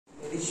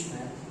rich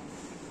man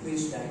who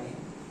is dining,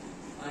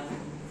 and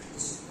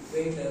this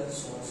waiter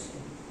serves him.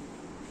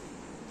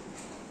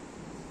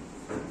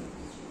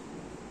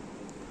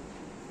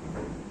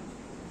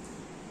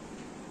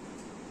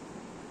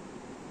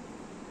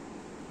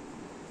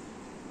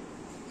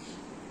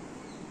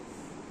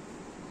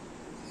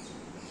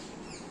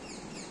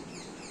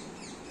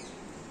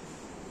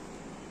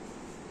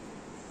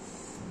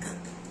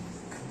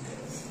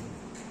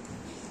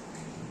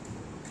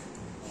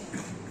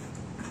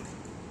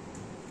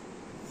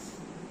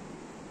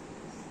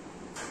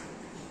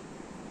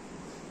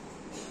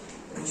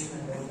 The rich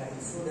man don't like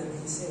food and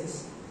he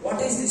says,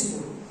 "What is this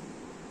food?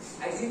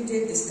 I didn't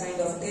take this kind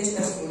of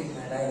tasteless food in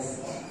my life.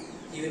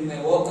 Even my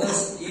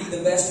workers eat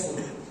the best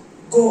food.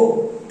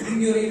 Go,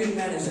 bring your event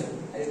manager.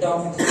 I'll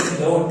talk with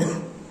him alone."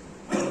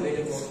 The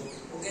waiter goes,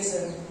 "Okay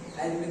sir,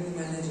 I'll bring the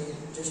manager.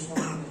 Just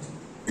 1 minute."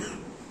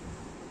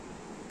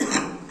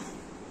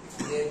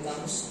 There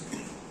comes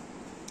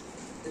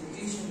the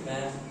Christian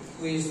man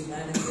who is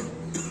manager.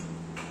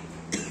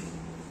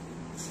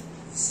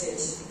 He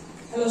says,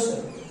 "Hello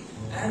sir,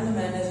 I am the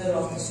manager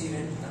of this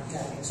event and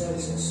catering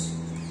services.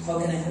 How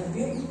can I help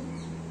you?"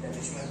 The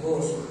rich man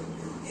goes,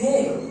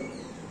 "Hey,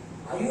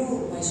 are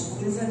you my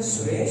school friend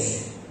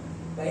Suresh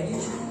by any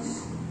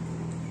chance?"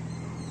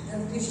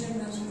 And the Christian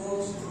man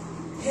goes,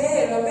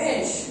 "Hey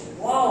Ramesh,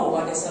 wow,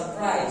 what a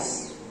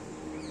surprise."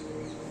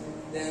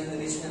 Then the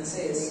rich man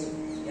says,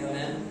 "Yeah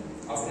man,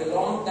 after a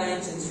long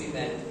time since we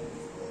met,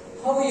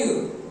 how are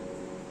you?"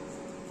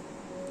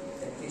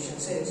 The Christian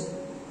says,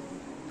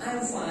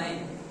 "I'm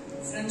fine.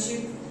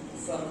 Friendship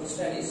from the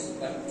studies,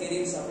 but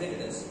career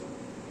separated us.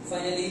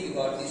 Finally, we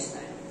got this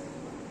time."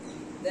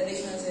 Then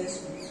rich man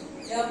says,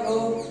 "Yeah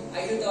bro,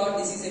 I thought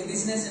this is a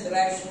business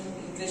interaction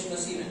in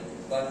Christmas event,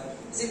 but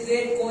it's a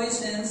great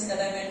coincidence that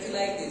I met you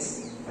like this."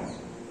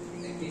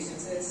 Then Christian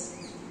says,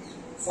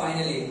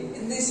 "Finally,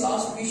 in this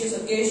auspicious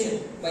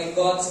occasion, by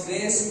God's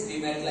grace,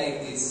 we met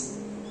like this.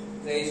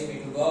 Praise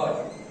be to God."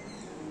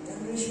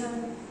 Then rich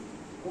man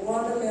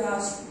wonderingly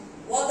asks,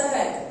 "What the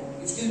heck?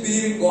 You still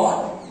believe in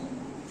God?"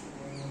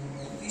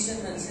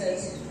 Christian man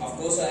says, "Of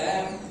course I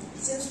am.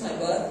 Since my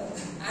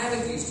birth, I am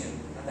a Christian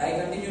and I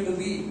continue to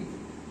be."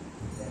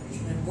 Then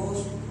rich man goes,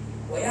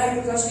 "Why are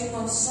you trusting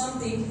on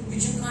something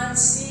which you can't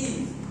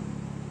see?"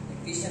 The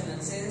Christian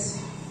man says,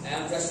 "I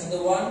am trusting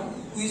the one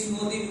who is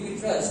worthy to be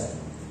trusted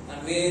and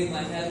where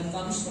my help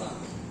comes from."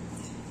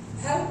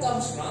 "Help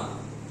comes from?"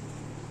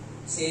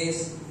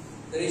 says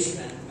the rich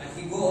man, and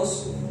he goes,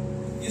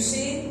 "You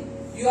see,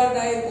 you and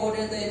I both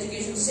at the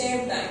education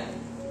same time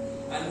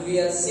and we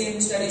are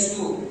same studies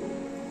too.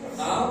 But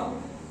now,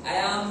 I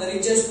am the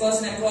richest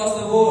person across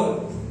the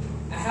world.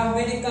 I have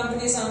many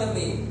companies under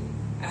me.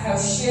 I have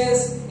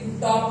shares in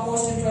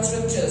topmost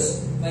infrastructures.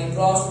 My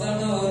gross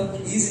turnover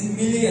is in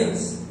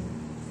millions."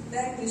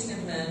 That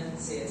Christian man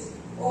says,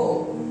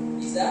 "Oh,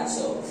 is that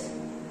so?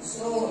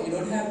 So, you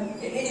don't have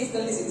any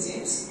difficulties it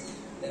seems?"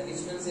 The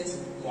Christian says,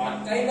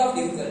 "What kind of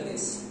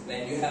difficulties?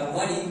 When you have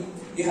money,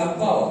 you have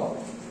power.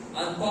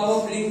 And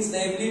power brings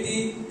the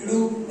ability to do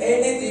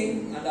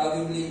anything and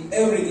arguably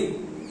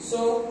everything.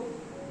 So,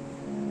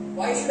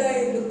 why should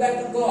I look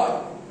back to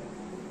God?"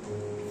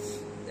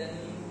 Then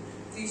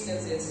Christian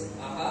says,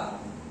 "Aha,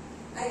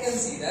 I can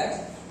see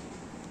that.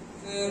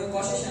 To your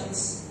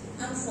possessions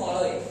and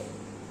follow it."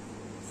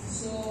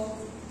 So,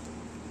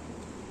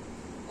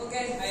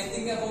 okay, I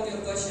think about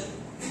your question.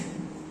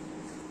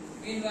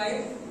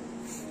 Meanwhile,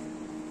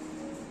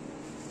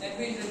 let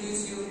me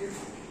introduce you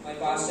my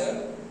pastor.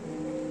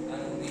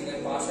 And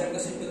meanwhile, pastor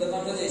enters into the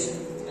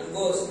conversation and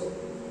goes,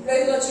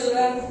 "Praise the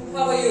children,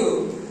 how are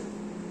you?"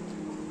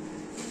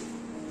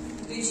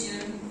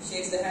 Christian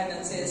shakes the hand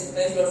and says,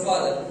 "Praise your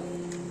father.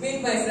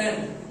 Meet my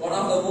friend, one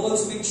of the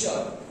world's big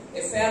shot,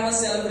 a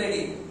famous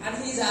celebrity, and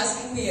he is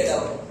asking me a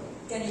doubt.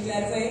 Can you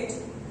clarify it?"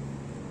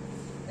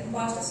 Then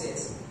pastor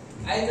says,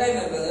 "I'll try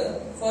my brother.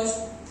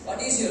 First,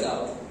 what is your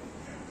doubt?"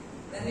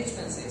 Then rich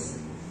man says,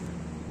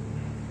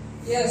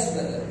 "Yes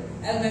brother,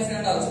 as my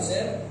friend also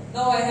said,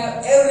 now I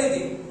have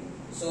everything.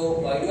 So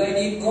why do I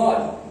need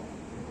God?"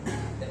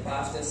 The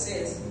pastor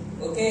says,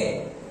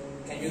 "Okay,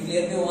 can you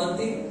clear me one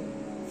thing?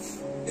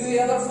 Do you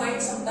ever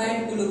find some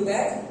time to look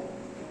back?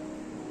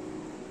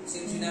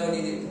 Seems you never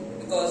did it,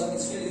 because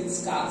it's filled with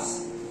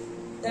scars.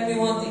 Tell me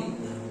one thing,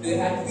 do you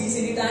have peace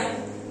any time?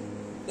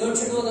 Don't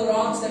you know the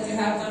wrongs that you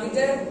have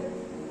committed?"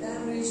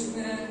 Then rich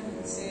man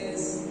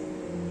says,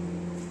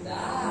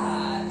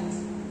 "That."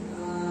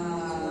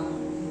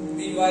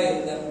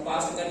 Meanwhile, the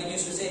pastor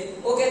continues to say,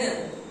 "Okay then,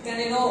 can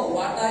I know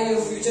what are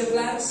your future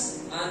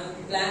plans and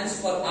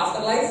plans for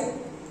afterlife?"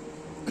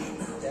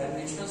 Then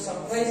rich man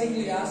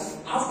surprisingly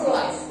asks,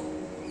 "Afterlife?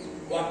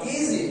 What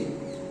is it?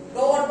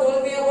 No one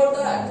told me about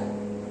that."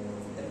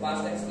 The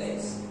pastor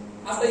explains,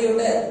 "After your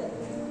death,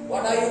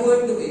 what are you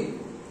going to be?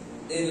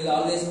 There will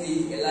always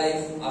be a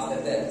life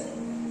after death."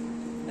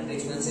 And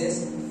rich man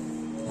says,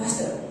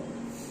 "Pastor,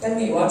 tell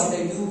me what should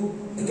I do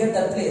to get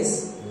that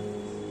place?"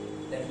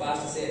 Then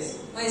pastor says,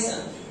 "My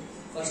son,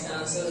 first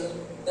answer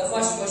the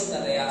first question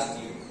that I asked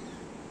you."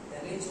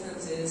 Then rich man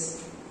says,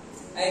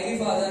 I agree,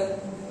 Father.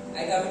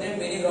 I committed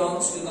many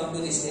wrongs to come to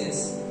this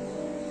stage.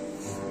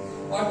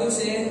 What to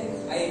say?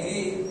 I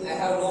agree. I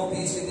have no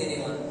peace with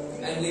anyone.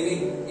 I am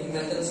living in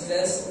mental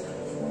stress,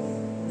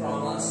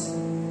 traumas,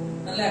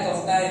 and lack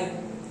of time.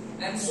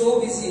 I am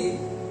so busy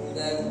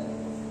that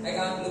I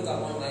can't look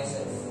upon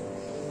myself.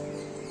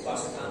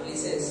 Pastor family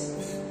says,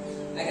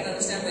 I can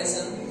understand my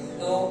son.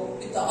 Now,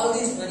 with all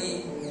this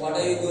money, what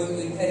are you going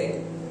to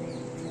inherit?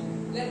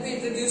 Let me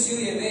introduce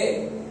you a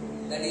way,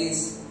 that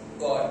is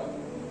God.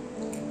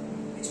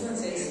 Which one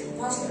says,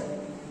 Pastor,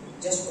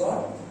 just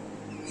God?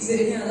 Is there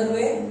any other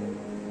way?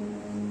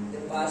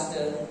 The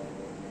pastor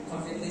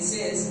confidently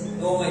says,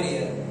 no, my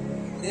dear.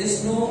 There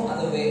is no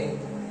other way.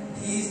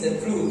 He is the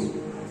truth,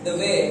 the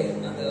way,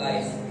 and the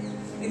life.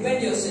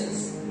 Repent your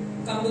sins.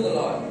 Come to the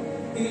Lord.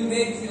 He will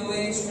make your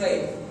way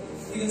straight.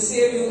 He will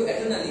save you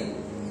eternally.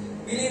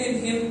 Believe in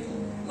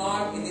Him,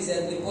 not in these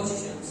earthly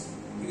possessions.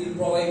 He will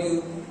provide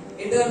you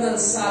eternal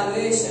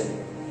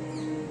salvation.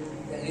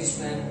 The rich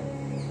man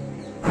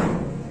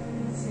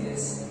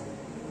says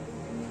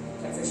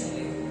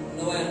confessionally,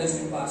 now I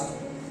understood, Pastor.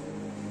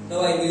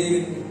 Now I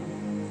believe in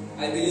Him.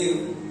 I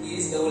believe He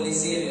is the only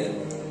Savior.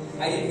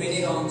 I did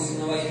many wrongs,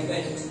 now I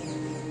repent.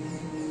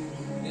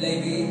 Will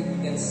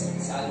I get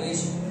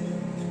salvation?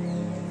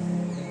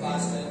 The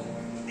pastor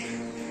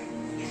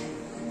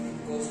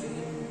goes to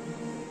him.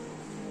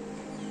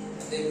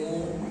 And they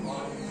move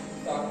on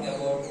talking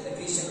about the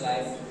Christian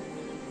life.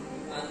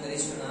 And the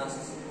rich man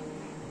asks,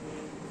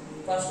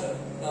 Pastor,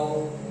 now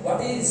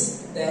what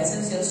is the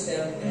essential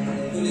step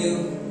to live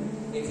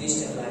a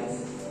Christian life?